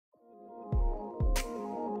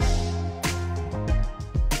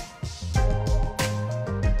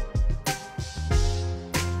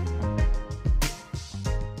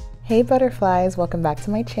Hey butterflies, welcome back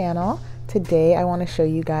to my channel. Today I want to show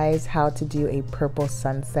you guys how to do a purple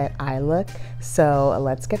sunset eye look. So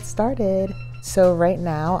let's get started. So right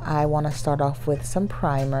now I want to start off with some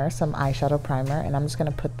primer, some eyeshadow primer, and I'm just going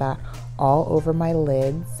to put that all over my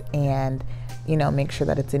lids and make sure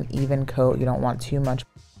that it's an even coat. You don't want too much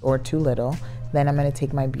or too little. Then I'm going to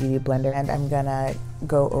take my beauty blender and I'm going to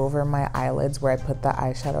go over my eyelids where I put the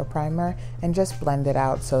eyeshadow primer and just blend it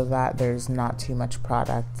out so that there's not too much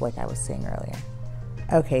product like I was saying earlier.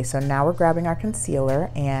 Okay, so now we're grabbing our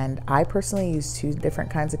concealer, and I personally use two different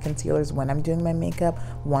kinds of concealers when I'm doing my makeup.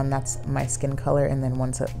 One that's my skin color and then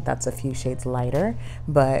one that's a few shades lighter.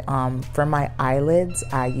 But for my eyelids,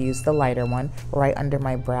 I use the lighter one. Right under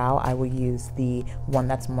my brow, I will use the one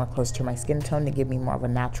that's more close to my skin tone to give me more of a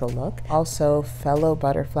natural look. Also, fellow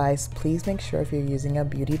butterflies, please make sure if you're using a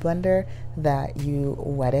beauty blender that you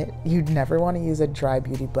wet it. You'd never want to use a dry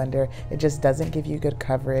beauty blender. It just doesn't give you good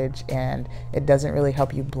coverage and it doesn't really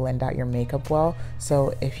help you blend out your makeup well.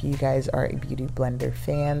 So if you guys are a beauty blender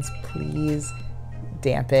fans, please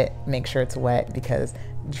damp it, make sure it's wet, because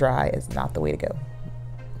dry is not the way to go.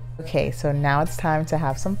 Okay, so now it's time to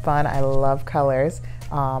have some fun. I love colors.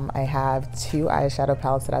 I have two eyeshadow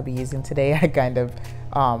palettes that I'll be using today. I kind of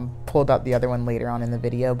pulled out the other one later on in the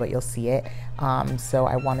video, but you'll see it. So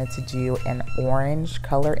I wanted to do an orange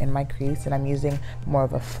color in my crease, and I'm using more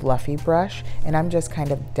of a fluffy brush, and I'm just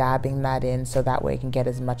kind of dabbing that in so that way I can get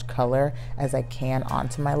as much color as I can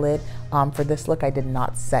onto my lid. For this look, I did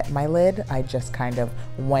not set my lid. I just kind of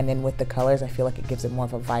went in with the colors. I feel like it gives it more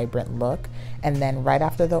of a vibrant look. And then right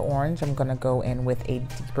after the orange, I'm gonna go in with a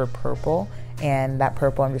deeper purple, and that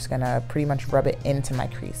purple I'm just gonna pretty much rub it into my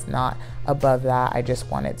crease, not above that. I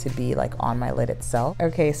just want it to be like on my lid itself.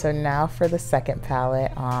 Okay, so now for the second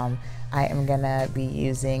palette, I am gonna be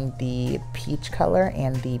using the peach color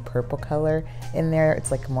and the purple color in there.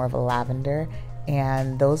 It's like more of a lavender,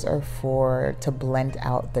 and those are to blend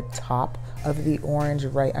out the top of the orange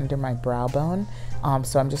right under my brow bone.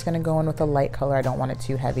 So I'm just gonna go in with a light color. I don't want it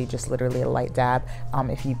too heavy, just literally a light dab.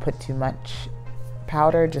 If you put too much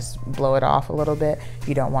powder, just blow it off a little bit.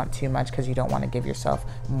 You don't want too much because you don't want to give yourself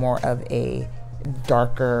more of a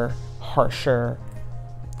darker, harsher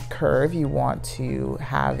curve. You want to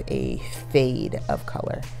have a fade of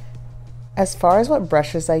color. As far as what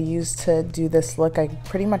brushes I use to do this look, I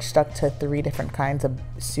pretty much stuck to three different kinds of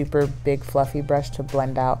super big fluffy brush to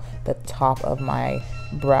blend out the top of my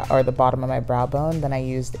brow or the bottom of my brow bone. Then I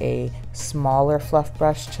used a smaller fluff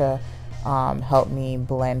brush to help me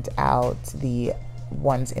blend out the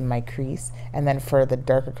ones in my crease. And then for the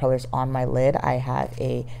darker colors on my lid, I have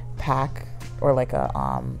a pack or like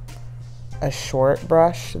a short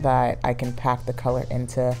brush that I can pack the color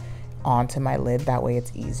onto my lid. That way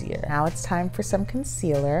it's easier. Now it's time for some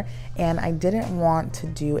concealer, and I didn't want to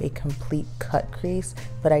do a complete cut crease,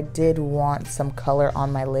 but I did want some color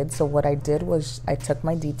on my lid. So what I did was I took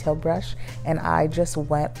my detail brush and I just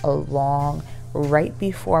went along right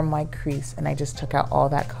before my crease, and I just took out all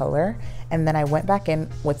that color. And then I went back in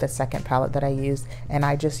with the second palette that I used, and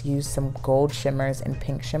I just used some gold shimmers and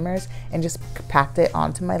pink shimmers and just packed it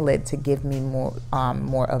onto my lid to give me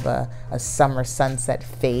more of a summer sunset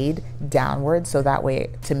fade downward. So that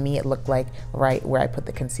way, to me, it looked like right where I put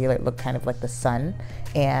the concealer, it looked kind of like the sun.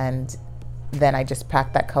 And then I just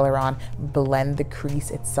packed that color on, blend the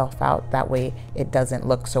crease itself out. That way it doesn't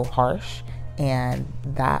look so harsh. And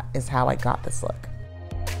that is how I got this look.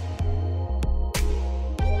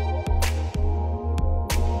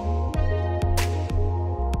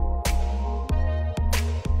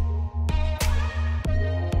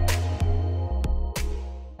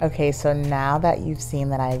 Okay, so now that you've seen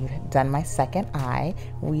that I've done my second eye,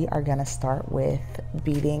 we are gonna start with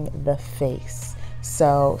beating the face.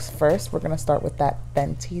 So first, we're gonna start with that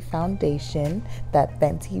Fenty foundation, that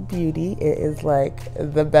Fenty Beauty. It is like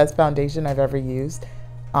the best foundation I've ever used.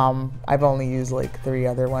 I've only used like 3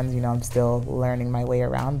 other ones, I'm still learning my way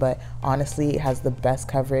around, but honestly, it has the best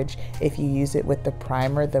coverage. If you use it with the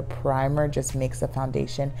primer just makes the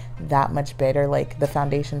foundation that much better. Like, the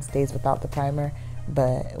foundation stays without the primer,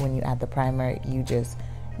 but when you add the primer,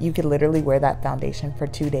 you could literally wear that foundation for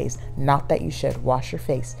 2 days. Not that you should wash your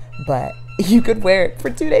face, but you could wear it for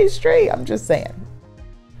 2 days straight. I'm just saying.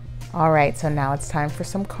 All right, so now it's time for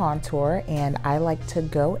some contour, and I like to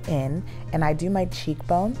go in and I do my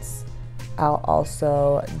cheekbones. I'll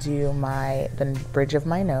also do the bridge of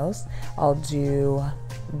my nose. I'll do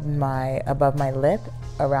above my lip,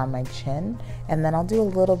 around my chin, and then I'll do a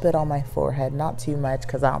little bit on my forehead. Not too much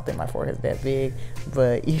because I don't think my forehead's that big,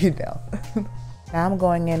 but Now I'm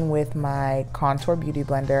going in with my contour beauty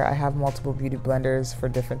blender. I have multiple beauty blenders for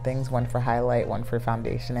different things, one for highlight, one for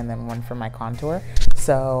foundation, and then one for my contour.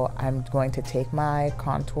 So I'm going to take my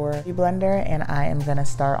contour beauty blender and I am gonna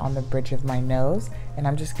start on the bridge of my nose, and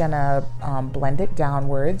I'm just gonna blend it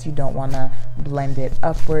downwards. You don't wanna blend it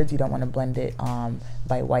upwards. You don't wanna blend it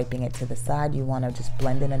by wiping it to the side. You wanna just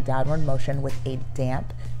blend in a downward motion with a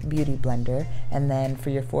damp beauty blender. And then for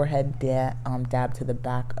your forehead, dab to the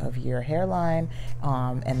back of your hairline.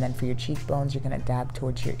 And then for your cheekbones, you're gonna dab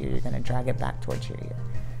towards your ear. You're gonna drag it back towards your ear.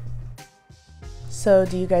 So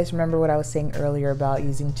do you guys remember what I was saying earlier about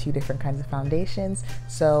using 2 different kinds of foundations?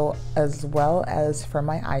 So as well as for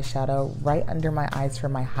my eyeshadow, right under my eyes for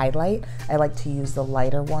my highlight, I like to use the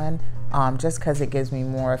lighter one, just because it gives me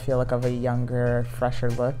more, I feel like, of a younger,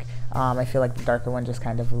 fresher look. I feel like the darker one just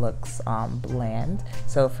kind of looks bland.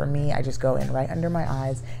 So for me, I just go in right under my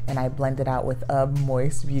eyes and I blend it out with a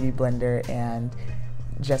moist beauty blender and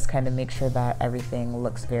just kind of make sure that everything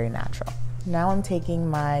looks very natural. Now I'm taking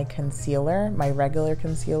my concealer, my regular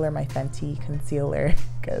concealer, my Fenty concealer,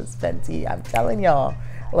 because Fenty, I'm telling y'all,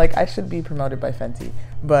 like, I should be promoted by Fenty,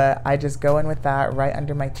 but I just go in with that right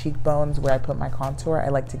under my cheekbones where I put my contour. I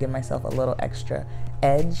like to give myself a little extra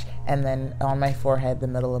edge, and then on my forehead, the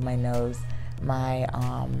middle of my nose, my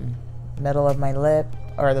middle of my lip,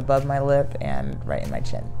 or the above my lip, and right in my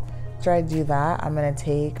chin. After I do that, I'm gonna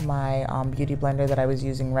take my beauty blender that I was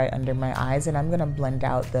using right under my eyes, and I'm gonna blend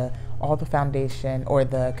out all the foundation or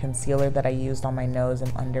the concealer that I used on my nose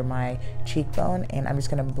and under my cheekbone, and I'm just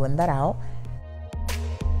gonna blend that out.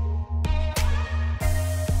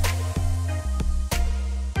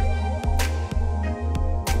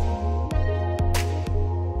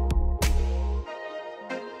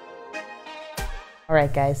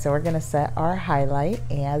 Alright guys, so we're going to set our highlight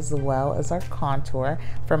as well as our contour.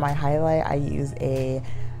 For my highlight, I use a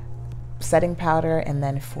setting powder, and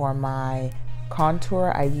then for my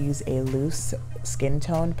contour, I use a loose skin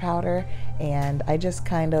tone powder. And I just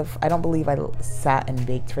I don't believe I sat and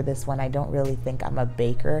baked for this one. I don't really think I'm a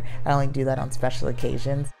baker. I only do that on special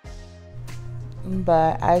occasions.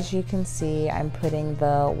 But as you can see, I'm putting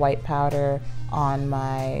the white powder on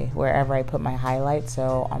wherever I put my highlight,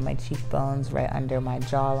 so on my cheekbones, right under my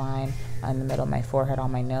jawline, in the middle of my forehead,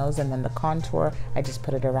 on my nose, and then the contour, I just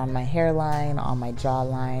put it around my hairline, on my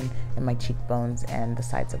jawline, and my cheekbones, and the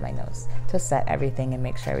sides of my nose to set everything and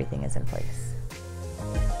make sure everything is in place.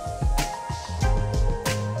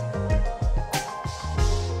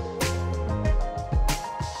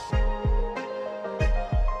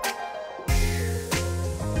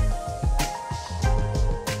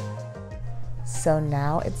 So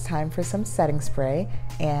now it's time for some setting spray,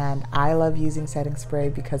 and I love using setting spray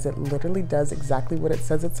because it literally does exactly what it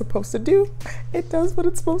says it's supposed to do. It does what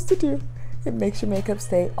it's supposed to do. It makes your makeup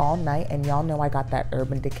stay all night, and y'all know I got that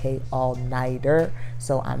Urban Decay all-nighter,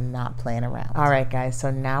 so I'm not playing around. Alright guys, so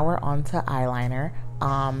now we're on to eyeliner.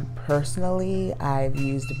 Personally, I've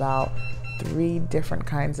used about 3 different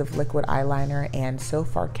kinds of liquid eyeliner, and so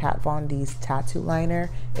far Kat Von D's Tattoo Liner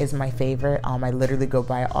is my favorite. I literally go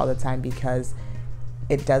by it all the time because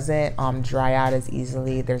it doesn't dry out as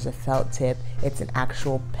easily. There's a felt tip. It's an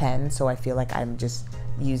actual pen, so I feel like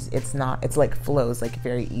it's like flows like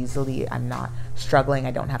very easily. I'm not struggling.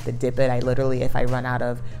 I don't have to dip it. I literally, if I run out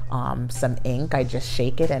of some ink, I just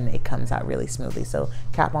shake it and it comes out really smoothly. So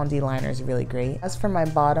Kat Von D liner is really great. As for my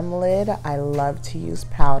bottom lid, I love to use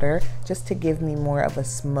powder just to give me more of a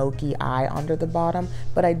smoky eye under the bottom,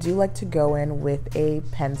 but I do like to go in with a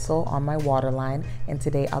pencil on my waterline, and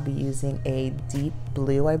today I'll be using a deep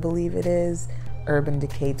blue, I believe it is, Urban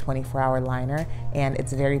Decay 24-hour liner, and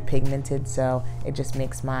it's very pigmented, so it just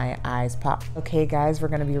makes my eyes pop. Okay guys, we're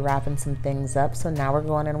gonna be wrapping some things up, so now we're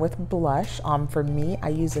going in with blush. For me, I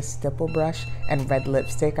use a stipple brush and red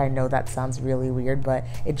lipstick. I know that sounds really weird, but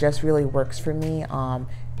it just really works for me.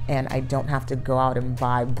 And I don't have to go out and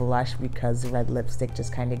buy blush because red lipstick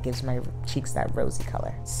just kind of gives my cheeks that rosy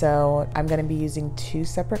color. So I'm gonna be using 2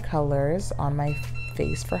 separate colors on my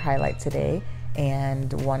face for highlight today,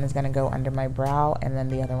 and one is going to go under my brow, and then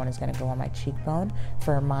the other one is going to go on my cheekbone.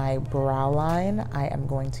 For my brow line, I am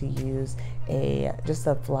going to use just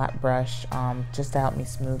a flat brush just to help me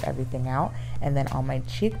smooth everything out, and then on my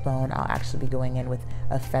cheekbone I'll actually be going in with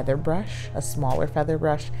a feather brush, a smaller feather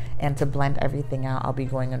brush, and to blend everything out I'll be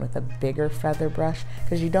going in with a bigger feather brush,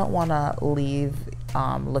 because you don't want to leave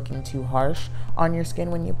looking too harsh on your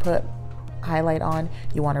skin when you put highlight on.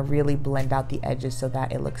 You want to really blend out the edges so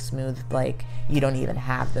that it looks smooth, like you don't even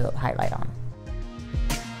have the highlight on.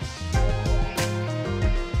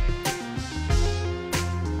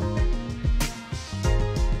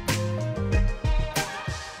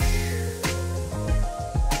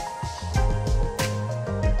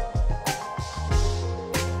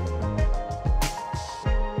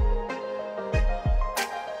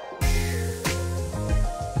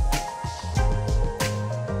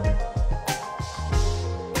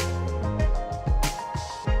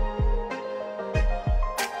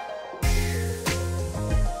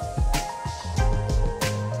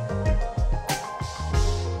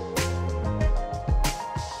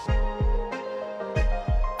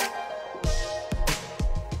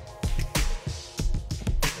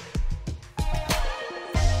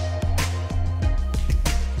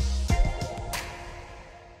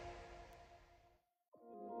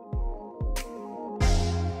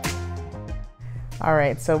 All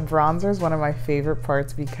right, so bronzer is one of my favorite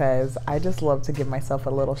parts because I just love to give myself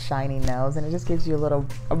a little shiny nose, and it just gives you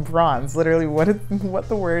a bronze. Literally what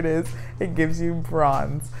the word is, it gives you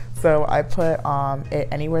bronze. So I put it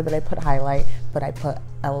anywhere that I put highlight, but I put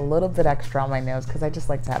a little bit extra on my nose because I just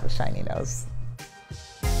like to have a shiny nose.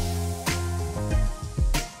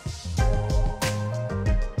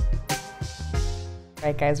 All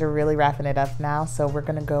right guys, we're really wrapping it up now, so we're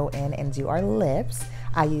gonna go in and do our lips.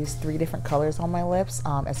 I used 3 different colors on my lips.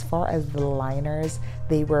 As far as the liners,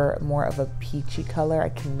 they were more of a peachy color. I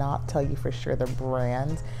cannot tell you for sure the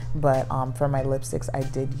brand, but for my lipsticks, I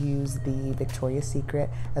did use the Victoria's Secret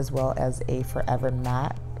as well as a Forever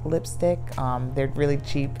Matte lipstick. They're really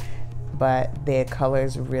cheap, but the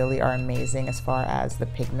colors really are amazing as far as the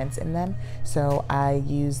pigments in them. So I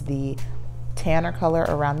used the tanner color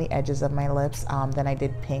around the edges of my lips. Then I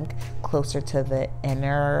did pink closer to the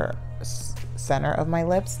inner center of my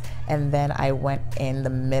lips, and then I went in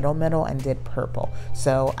the middle and did purple.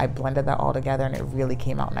 So I blended that all together and it really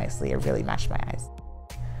came out nicely. It really matched my eyes.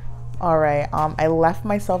 All right, I left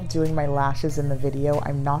myself doing my lashes in the video.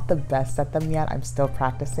 I'm not the best at them yet. I'm still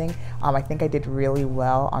practicing. I think I did really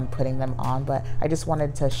well on putting them on, but I just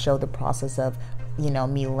wanted to show the process of, you know,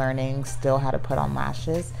 me learning still how to put on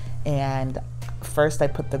lashes. And first I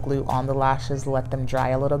put the glue on the lashes, let them dry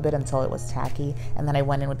a little bit until it was tacky, and then I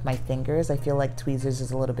went in with my fingers. I feel like tweezers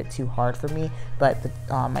is a little bit too hard for me, but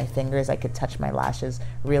my fingers, I could touch my lashes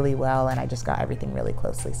really well, and I just got everything really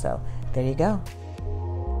closely. So there you go.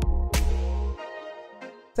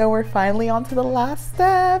 So we're finally on to the last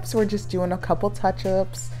steps. We're just doing a couple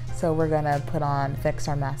touch-ups. So we're gonna fix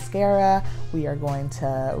our mascara. We are going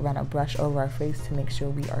to run a brush over our face to make sure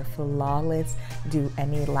we are flawless, do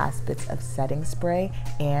any last bits of setting spray,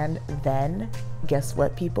 and then guess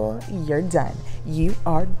what, people? You're done. You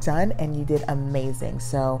are done and you did amazing.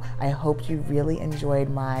 So I hope you really enjoyed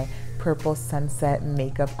my purple sunset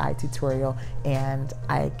makeup eye tutorial, and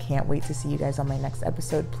I can't wait to see you guys on my next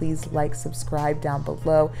episode. Please like, subscribe down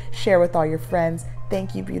below, share with all your friends.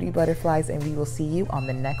 Thank you, beauty butterflies, and we will see you on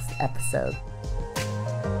the next episode.